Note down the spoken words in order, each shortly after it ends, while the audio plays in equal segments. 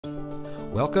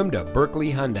Welcome to Buerkle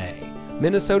Hyundai,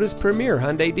 Minnesota's premier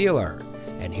Hyundai dealer.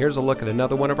 And here's a look at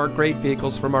another one of our great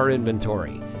vehicles from our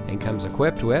inventory, and comes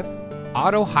equipped with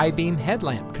auto high beam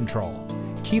headlamp control,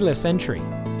 keyless entry,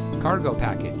 cargo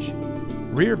package,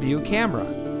 rear view camera,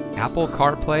 Apple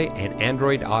CarPlay and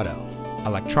Android Auto,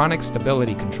 electronic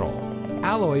stability control,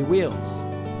 alloy wheels,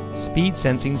 speed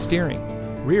sensing steering,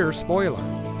 rear spoiler,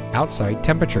 outside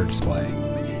temperature display,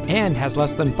 and has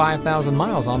less than 5,000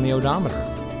 miles on the odometer.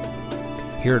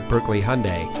 Here at Buerkle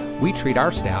Hyundai, we treat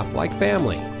our staff like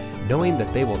family, knowing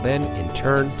that they will then, in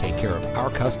turn, take care of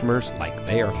our customers like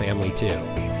they are family too.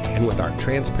 And with our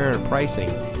transparent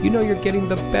pricing, you know you're getting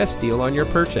the best deal on your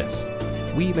purchase.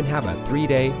 We even have a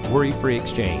 3-day worry-free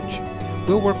exchange.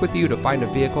 We'll work with you to find a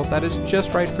vehicle that is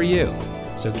just right for you.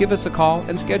 So give us a call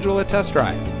and schedule a test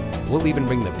drive. We'll even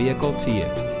bring the vehicle to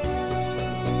you.